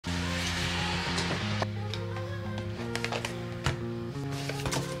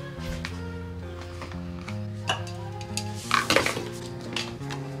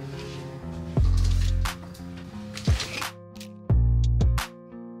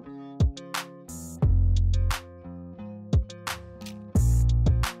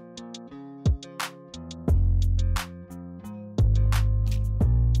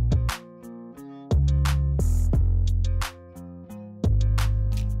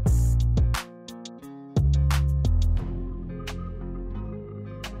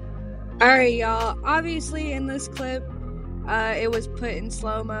Alright, y'all. Obviously, in this clip, it was put in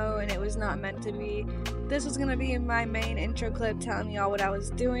slow-mo and it was not meant to be. This was gonna be my main intro clip telling y'all what I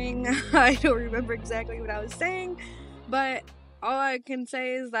was doing. I don't remember exactly what I was saying, but all I can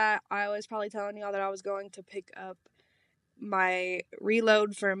say is that I was probably telling y'all that I was going to pick up my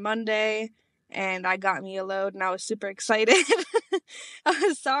reload for Monday, and I got me a load and I was super excited.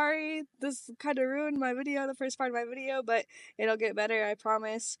 Sorry, this kind of ruined my video, the first part of my video, but it'll get better, I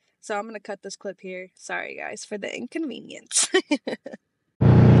promise. So I'm gonna cut this clip here. Sorry guys for the inconvenience.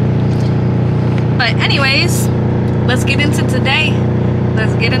 But anyways, let's get into today.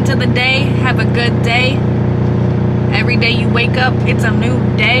 Let's get into the day. Have a good day. Every day you wake up, it's a new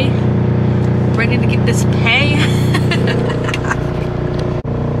day. Ready to get this pay.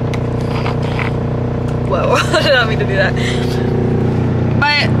 Whoa, I did not mean to do that.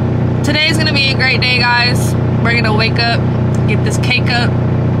 But today's gonna be a great day, guys. We're gonna wake up, get this cake up.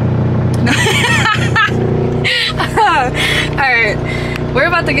 Alright, we're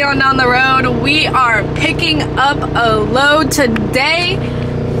about to get on down the road. We are picking up a load today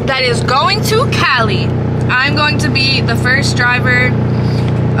that is going to Cali. I'm going to be the first driver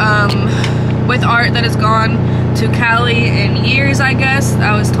with Art that has gone to Cali in years, I guess.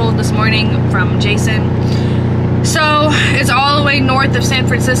 I was told this morning from Jason. So it's all the way north of San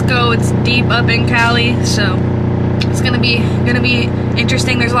Francisco. It's deep up in Cali, so it's gonna be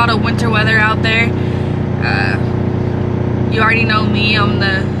interesting. There's a lot of winter weather out there. You already know me. I'm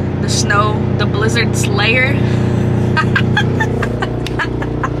the snow, the blizzard slayer.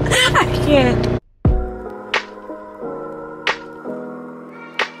 I can't.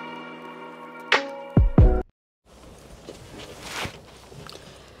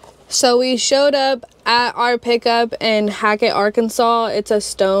 So we showed up at our pickup in Hackett, Arkansas. It's a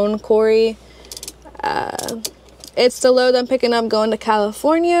stone quarry. It's the load I'm picking up going to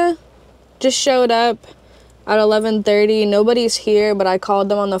California. Just showed up at 11:30. Nobody's here, but I called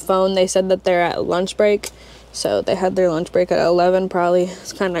them on the phone. They said that they're at lunch break. So they had their lunch break at 11 probably.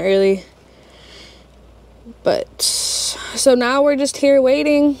 It's kind of early. But so now we're just here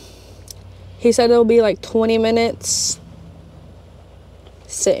waiting. He said it'll be like 20 minutes.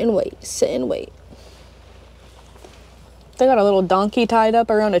 Sit and wait, sit and wait. They got a little donkey tied up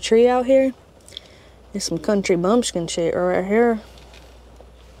around a tree out here. There's some country bumpkin shit right here.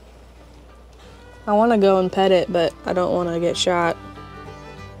 I want to go and pet it, but I don't want to get shot.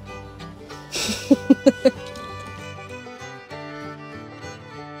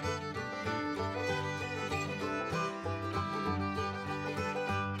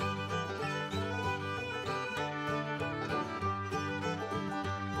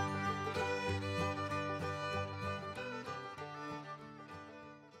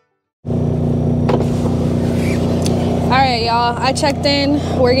 Alright, y'all, I checked in.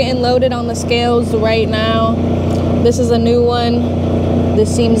 We're getting loaded on the scales right now. This is a new one. This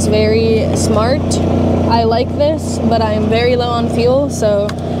seems very smart. I like this, but I am very low on fuel, so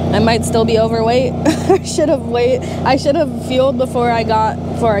I might still be overweight. I should have fueled before I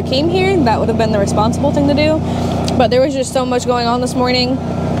came here. That would have been the responsible thing to do. But there was just so much going on this morning.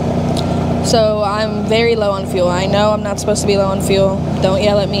 So I'm very low on fuel. I know I'm not supposed to be low on fuel. Don't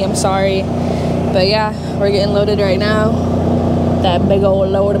yell at me, I'm sorry. But yeah, we're getting loaded right now. That big old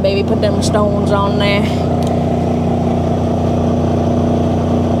loader, baby. Put them stones on there.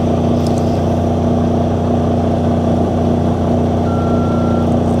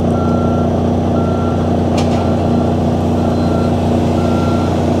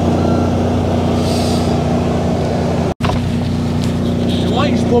 Why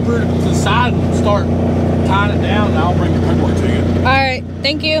don't you just pull over to the side and start tying it down, and I'll bring the paperwork to you. Alright,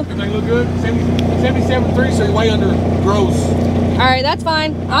 thank you. Everything look good? 77.3, so you're way under gross. Alright, that's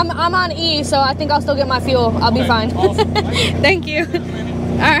fine. I'm on E, so I think I'll still get my fuel. I'll be fine. Awesome. Thank you.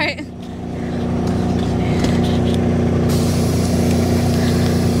 Alright.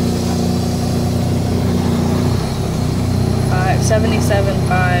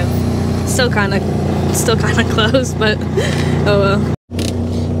 $577.5. Still kind of close, but oh well.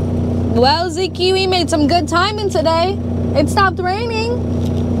 Well, Ziki, we made some good timing today. It stopped raining.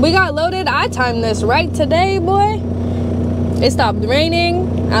 We got loaded. I timed this right today, boy. It stopped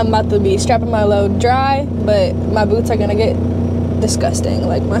raining. I'm about to be strapping my load dry, but my boots are gonna get disgusting,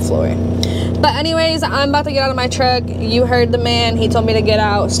 like my floor. But anyways, I'm about to get out of my truck. You heard the man. He told me to get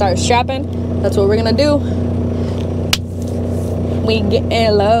out, start strapping. That's what we're gonna do. We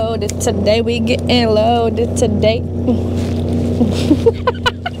getting loaded today. We getting loaded today.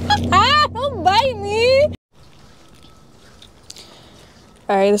 Don't bite me.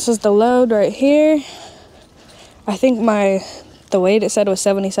 All right, this is the load right here. I think my The weight, it said, was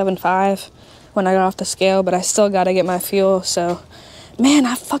 77.5 when I got off the scale, but I still got to get my fuel. So, man,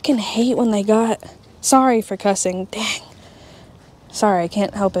 I fucking hate when they got... Sorry for cussing. Dang. Sorry, I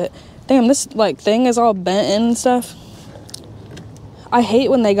can't help it. Damn, this, like, thing is all bent in and stuff. I hate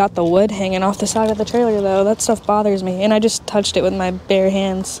when they got the wood hanging off the side of the trailer, though. That stuff bothers me. And I just touched it with my bare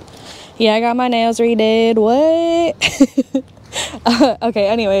hands. Yeah, I got my nails redid. What? Okay,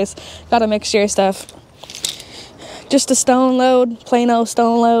 anyways. Got a mixture of stuff. Just a stone load, plain old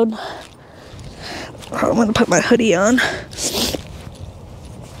stone load. I'm gonna put my hoodie on.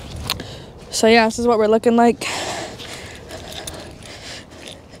 So yeah, this is what we're looking like.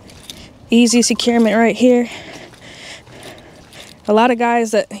 Easy securement right here. A lot of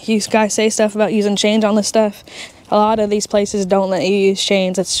guys say stuff about using chains on this stuff. A lot of these places don't let you use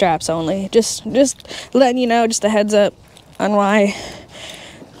chains, it's straps only. Just letting you know, just a heads up on why.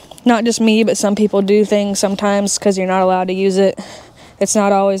 Not just me, but some people do things sometimes because you're not allowed to use it. It's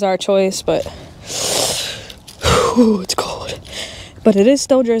not always our choice, but... Ooh, it's cold. But it is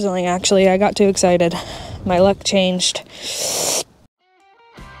still drizzling, actually. I got too excited. My luck changed.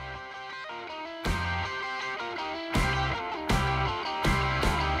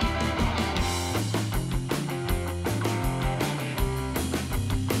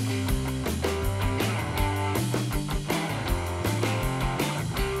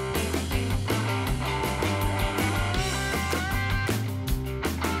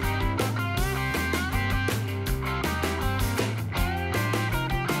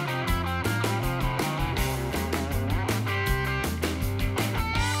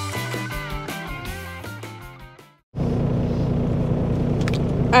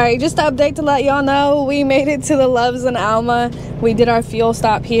 Alright, just to update to let y'all know, we made it to the Loves in Alma. We did our fuel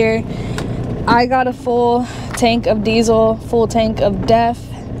stop here. I got a full tank of diesel, full tank of DEF.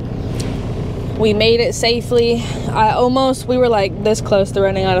 We made it safely. We were like this close to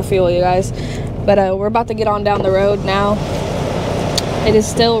running out of fuel, you guys. But we're about to get on down the road now. It is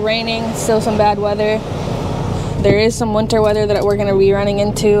still raining, still some bad weather. There is some winter weather that we're gonna be running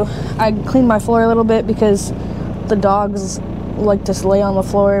into. I cleaned my floor a little bit because the dogs like to lay on the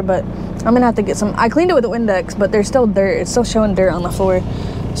floor, but I'm gonna have to get some. I cleaned it with the Windex, but there's still dirt. It's still showing dirt on the floor,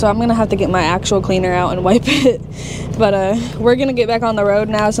 so I'm gonna have to get my actual cleaner out and wipe it. But we're gonna get back on the road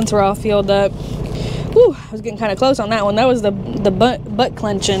now since we're all fueled up. Whew, I was getting kind of close on that one. That was the butt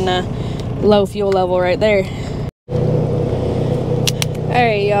clenching low fuel level right there. All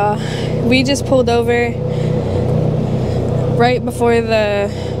right, y'all, we just pulled over right before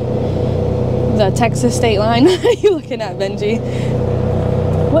the Texas state line. What are you looking at, Benji?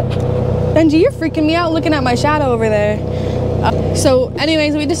 What? Benji, you're freaking me out looking at my shadow over there. So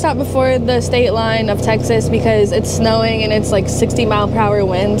anyways, we just stopped before the state line of Texas because it's snowing and it's like 60-mile-per-hour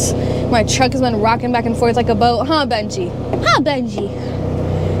winds. My truck has been rocking back and forth like a boat. Huh, Benji? Huh, Benji?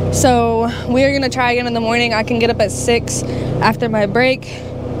 So we're gonna try again in the morning. I can get up at 6 after my break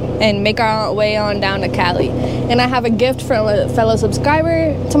and make our way on down to Cali. And I have a gift from a fellow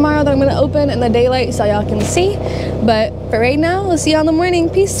subscriber tomorrow that I'm gonna open in the daylight so y'all can see. But for right now, we'll see y'all in the morning.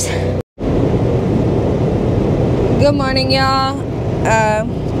 Peace. Good morning, y'all.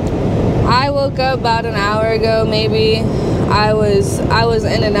 I woke up about an hour ago, maybe. I was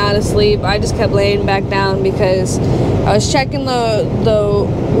in and out of sleep. I just kept laying back down because I was checking the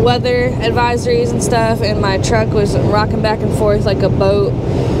weather advisories and stuff, and my truck was rocking back and forth like a boat.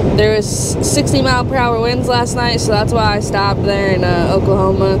 There was 60-mile-per-hour winds last night, so that's why I stopped there in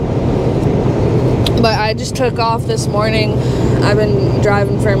Oklahoma. But I just took off this morning. I've been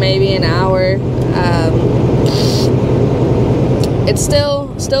driving for maybe an hour. It's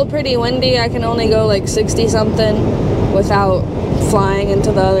still pretty windy. I can only go like 60-something without flying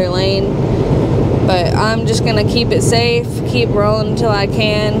into the other lane. But I'm just gonna keep it safe, keep rolling until I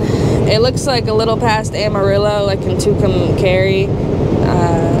can. It looks like a little past Amarillo, like in Tucumcari.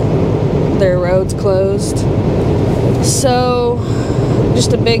 Their road's closed. So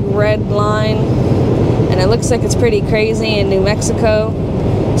just a big red line, and it looks like it's pretty crazy in New Mexico.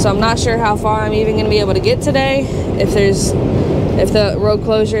 So I'm not sure how far I'm even gonna be able to get today, if the road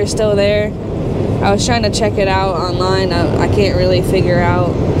closure is still there. I was trying to check it out online. I can't really figure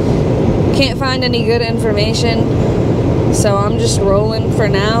out, can't find any good information, so I'm just rolling for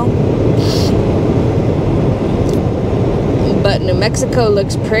now. But New Mexico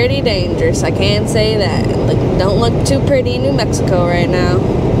looks pretty dangerous, I can say that. Don't look too pretty in New Mexico right now.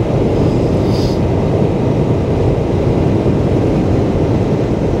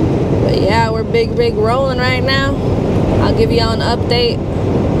 But yeah, we're big rolling right now. I'll give y'all an update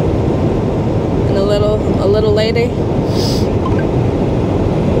in a little later.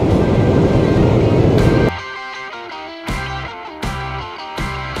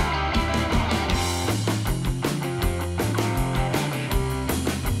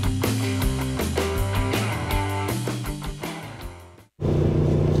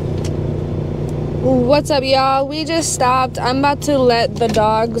 What's up, y'all? We just stopped. I'm about to let the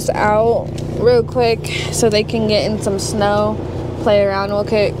dogs out real quick so they can get in some snow, play around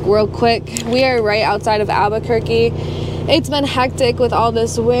real quick. We are right outside of Albuquerque. It's been hectic with all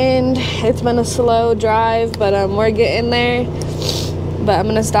this wind. It's been a slow drive, but we're getting there. But I'm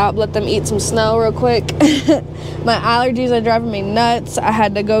gonna stop, let them eat some snow real quick. My allergies are driving me nuts. I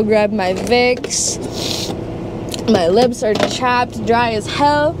had to go grab my Vicks. My lips are chapped, dry as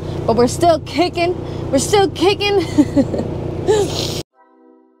hell, but we're still kicking. We're still kicking.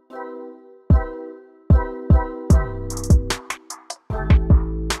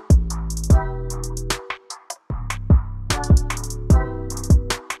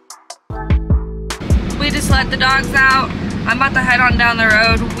 We just let the dogs out. I'm about to head on down the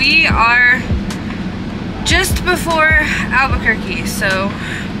road. We are just before Albuquerque, so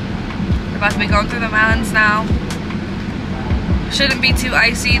we're about to be going through the mountains now. Shouldn't be too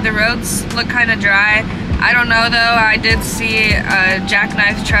icy. The roads look kind of dry. I don't know though. I did see a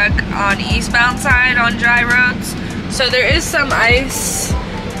jackknife truck on the eastbound side on dry roads. So there is some ice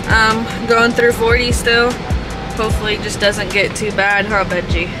going through 40 still. Hopefully it just doesn't get too bad, huh,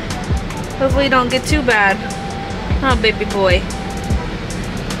 Benji? Hopefully it don't get too bad. Huh, baby boy?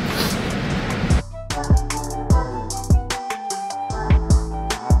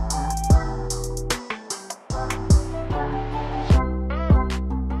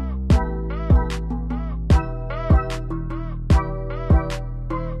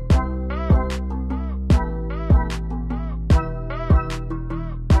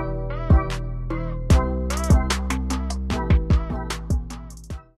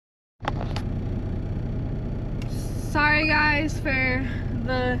 Sorry guys for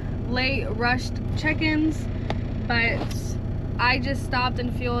the late rushed check-ins, but I just stopped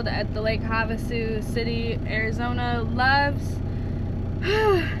and fueled at the Lake Havasu City, Arizona. Loves.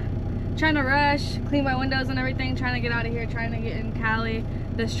 Trying to rush, clean my windows and everything, trying to get out of here, trying to get in Cali.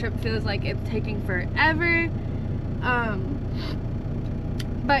 This trip feels like it's taking forever.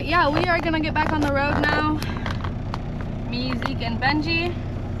 But yeah, we are gonna get back on the road now. Me, Zeke, and Benji.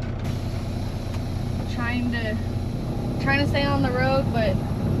 Trying to stay on the road, but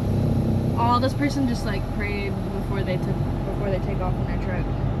this person just like prayed before they take off in their truck.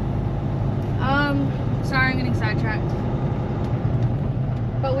 Sorry, I'm getting sidetracked.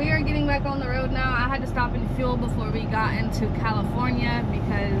 But we are getting back on the road now. I had to stop and fuel before we got into California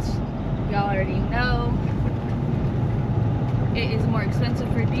because y'all already know it is more expensive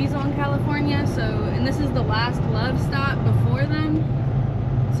for diesel in California. So, and this is the last Love stop before them.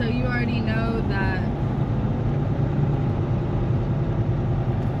 So you already know that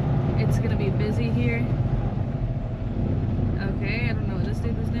it's gonna be busy here. Okay, I don't know what this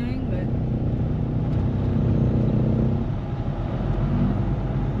dude was doing, but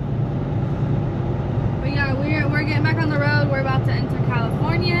yeah, we're getting back on the road. We're about to enter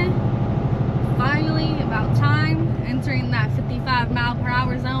California. Finally, about time, entering that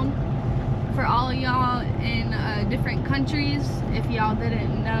 55-mile-per-hour zone. For all of y'all in different countries, if y'all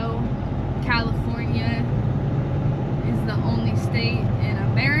didn't know, California is the only state in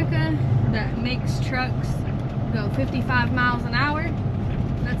America that makes trucks go 55 miles an hour.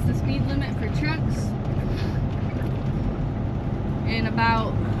 That's the speed limit for trucks. And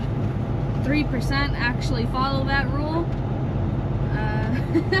about 3% actually follow that rule.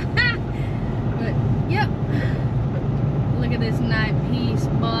 But yep, look at this nice piece,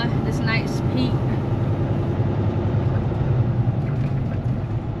 boy. This nice peak.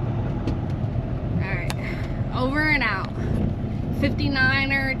 Alright, over and out.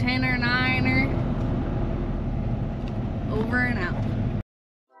 59er, 10er, 9er. Over and out.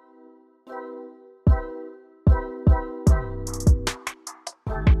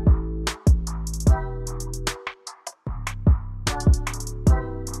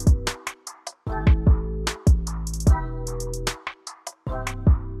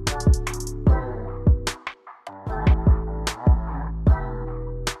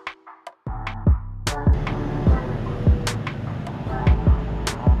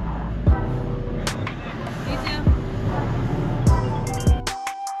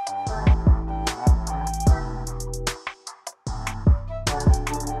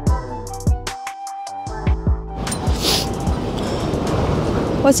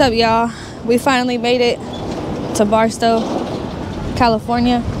 What's up, y'all? We finally made it to Barstow,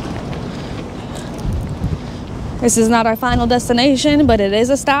 California. This is not our final destination, but it is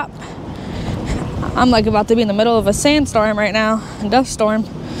a stop. I'm like about to be in the middle of a sandstorm right now, a dust storm.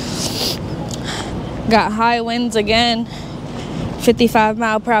 Got high winds again,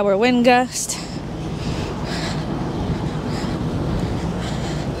 55-mile-per-hour wind gust.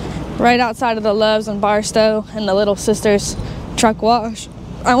 right outside of the Loves in Barstow and the Little Sisters truck wash.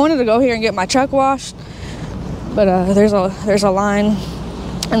 I wanted to go here and get my truck washed, but there's a line,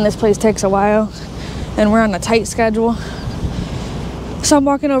 and this place takes a while, and we're on a tight schedule. So I'm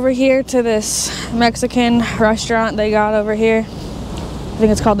walking over here to this Mexican restaurant they got over here. I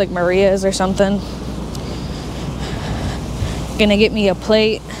think it's called like Maria's or something. Gonna get me a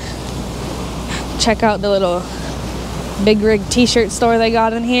plate. Check out the little Big Rig t-shirt store they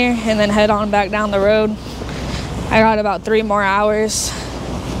got in here, and then head on back down the road. I got about 3 more hours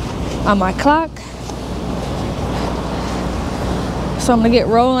on my clock. So I'm gonna get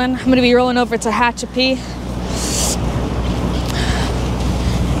rolling. I'm gonna be rolling over to Tehachapi.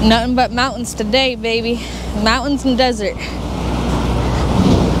 Nothing but mountains today, baby. Mountains and desert.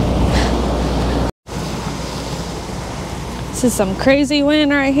 This is some crazy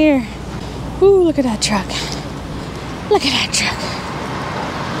wind right here. Ooh, look at that truck. Look at that truck.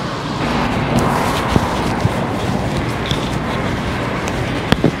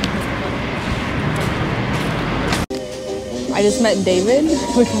 I just met David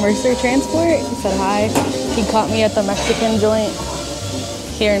with Mercer Transport. He said hi. He caught me at the Mexican joint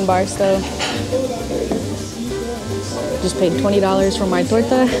here in Barstow. Just paid $20 for my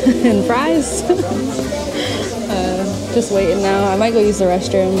torta and fries. Just waiting now. I might go use the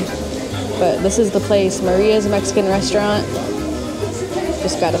restroom. But this is the place, Maria's Mexican restaurant.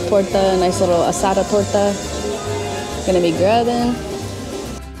 Just got a torta, a nice little asada torta. Gonna be grabbing.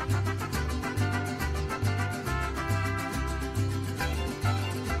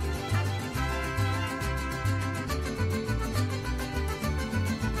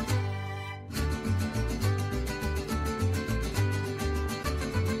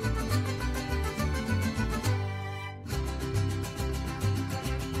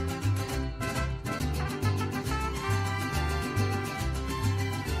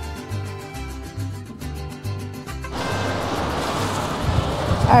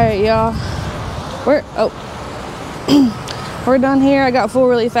 All right, y'all. We're done here. I got full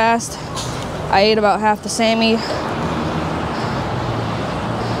really fast. I ate about half the Sammy.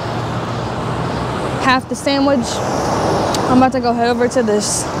 Half the sandwich. I'm about to go head over to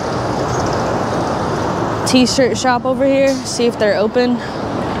this t-shirt shop over here, see if they're open.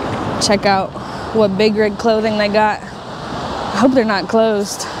 Check out what Big Rig clothing they got. I hope they're not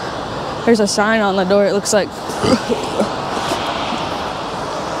closed. There's a sign on the door, it looks like.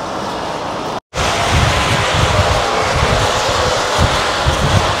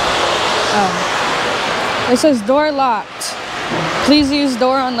 It says door locked. Please use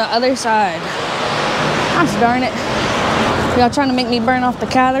door on the other side. Gosh darn it. Y'all trying to make me burn off the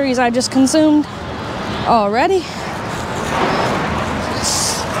calories I just consumed already?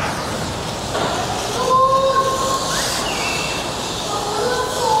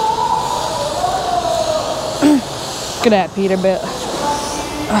 Look at that Peterbilt.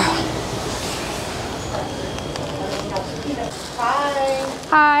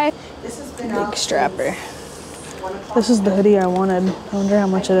 Hi. This has been big strapper. This is the hoodie I wanted. I wonder how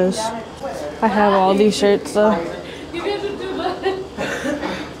much it is. I have all these shirts though. You guys are too much. Did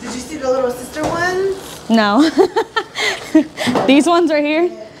you see the Little Sister ones? No. These ones are here.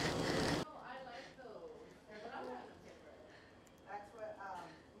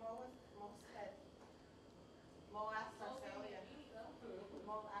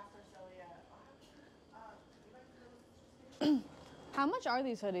 How much are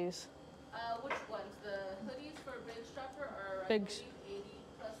these hoodies? Which ones? The hoodies for big strapper are Big. 80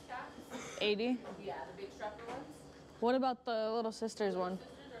 plus tax. 80? Yeah, the big strapper ones. What about the Little Sisters one?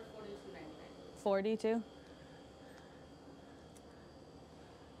 Sisters are 42.99. 42?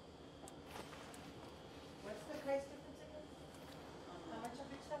 What's the price difference again? How much are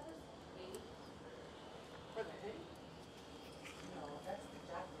big steppers? 80. For the hoodie? No, that's the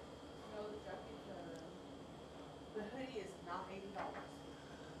jacket. No, the jackets are. The hoodie is not $80.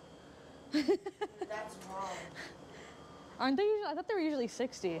 That's wrong. Aren't they usually? I thought they were usually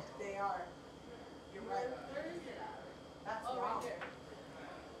 60. They are. You're right. Where is it at? That's Oh, wrong. right there.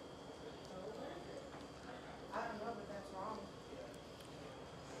 I don't know, but that's wrong.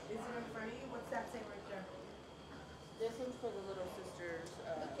 Is it in front of you? What's that say right there? This one's for the Little Sisters.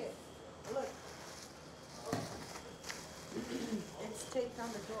 Look it. Look. It's taped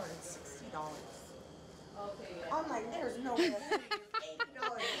on the door. It's $60. Okay, yeah. I'm like, there's no way that's $80.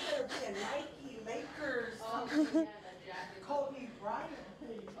 It better be a Nike, Lakers, Oh, yeah, the jacket. Kobe Bryant.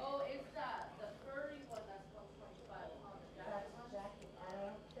 Oh, it's the furry one that's 125 on the jacket. That's a jacket. I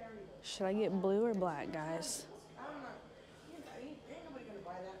don't carry those. Should I get blue or black, guys? I don't know. Ain't nobody gonna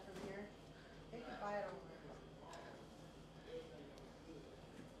buy that from here. They can buy it online.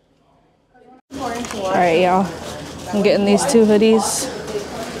 All right, y'all. I'm getting these 2 hoodies.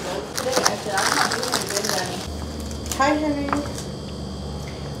 Hi, honey.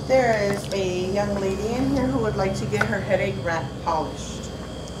 There is a young lady in here who would like to get her headache rack polished.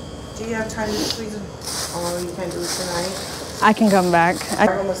 Do you have time to squeeze it? Oh, you can't do it tonight? I can come back.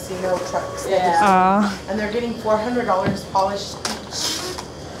 We're almost see no trucks. Yeah. And they're getting $400 polished each.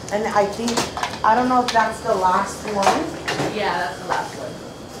 And I don't know if that's the last one. Yeah, that's the last one.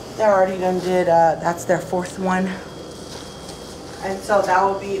 They already done did, that's their 4th one. And so that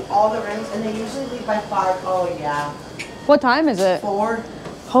will be all the rims, and they usually leave by 5. Oh yeah. What time is it? 4.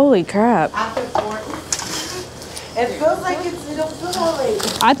 Holy crap. After 4. It feels like it don't feel that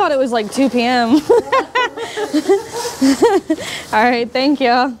late. I thought it was like 2 p.m. All right, thank you.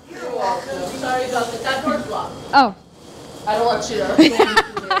 You're welcome. Sorry about that. That door's locked. Oh. I don't want you to.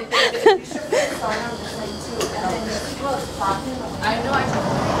 I know I told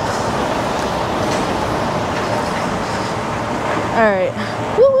you. All right.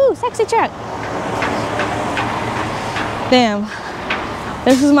 Woo woo, sexy truck. Damn.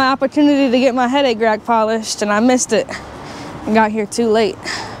 This was my opportunity to get my headache rack polished, and I missed it. I got here too late.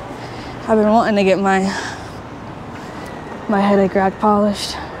 I've been wanting to get my headache rack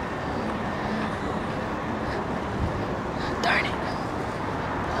polished. Darn it.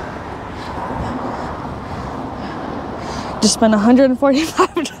 Just spent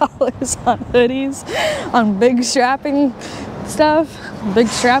 $145 on hoodies, on big strapping stuff, big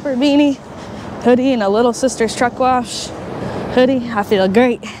strapper beanie, hoodie, and a little sister's truck wash hoodie. I feel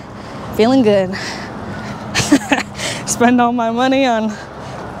great, feeling good. Spend all my money on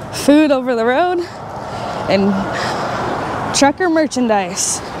food over the road and trucker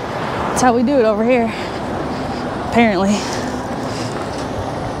merchandise. That's how we do it over here, apparently.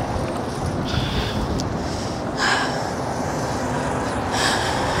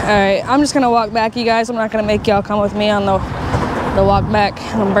 All right, I'm just gonna walk back, you guys. I'm not gonna make y'all come with me on the walk back.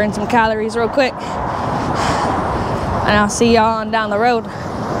 I'm gonna burn some calories real quick, and I'll see y'all on down the road.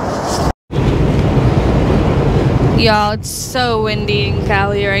 Y'all, it's so windy in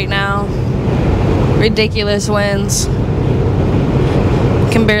Cali right now. Ridiculous winds.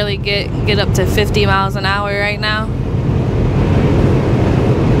 Can barely get up to 50 miles an hour right now.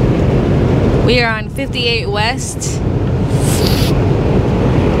 We are on 58 West.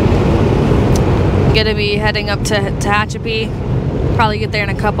 Gonna be heading up to Tehachapi. Probably get there in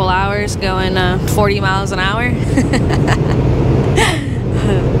a couple hours, going 40 miles an hour.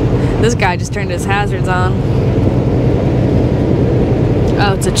 This guy just turned his hazards on.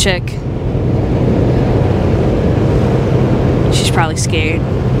 Oh, it's a chick. She's probably scared.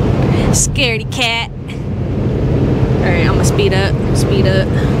 Scaredy cat. Alright, I'm gonna speed up.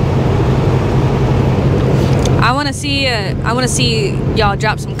 I wanna see y'all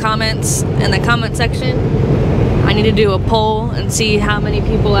drop some comments in the comment section. I need to do a poll and see how many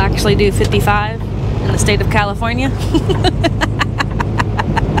people actually do 55 in the state of California.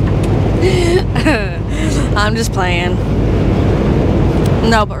 I'm just playing.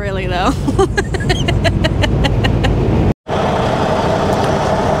 No, but really though.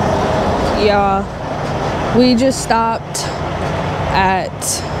 Y'all, we just stopped at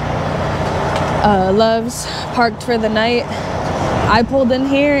Love's, parked for the night. I pulled in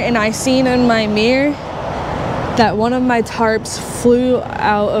here and I seen in my mirror that one of my tarps flew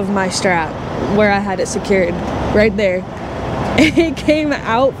out of my strap where I had it secured, right there. It came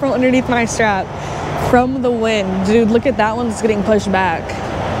out from underneath my strap from the wind. Dude, look at that one, it's getting pushed back.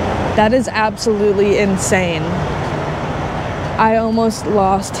 That is absolutely insane. I almost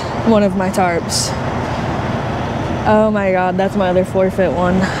lost one of my tarps. Oh my god, that's my other forfeit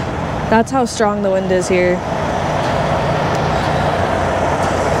one. That's how strong the wind is here.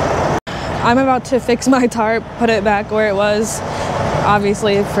 I'm about to fix my tarp, put it back where it was.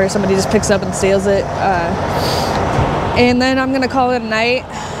 Obviously, if somebody just picks up and steals it. And then I'm gonna call it a night.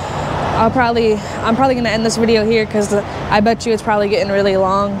 I'm probably gonna end this video here because I bet you it's probably getting really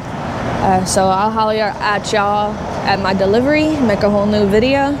long. So I'll holler at y'all at my delivery, make a whole new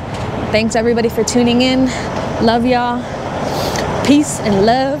video. Thanks everybody for tuning in. Love y'all. Peace and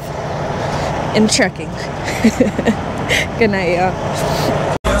love in trucking. Good night, y'all.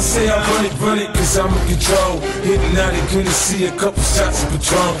 I say I run it, cause I'm in control. Hitting out it, gonna see a couple shots of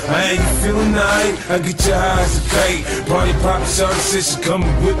Patron. I ain't feeling night, I get your eyes a kite. Party pop, shawty said she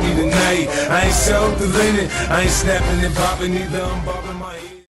coming with me tonight. I ain't self-deleting, I ain't snapping and popping either, I'm bobbing.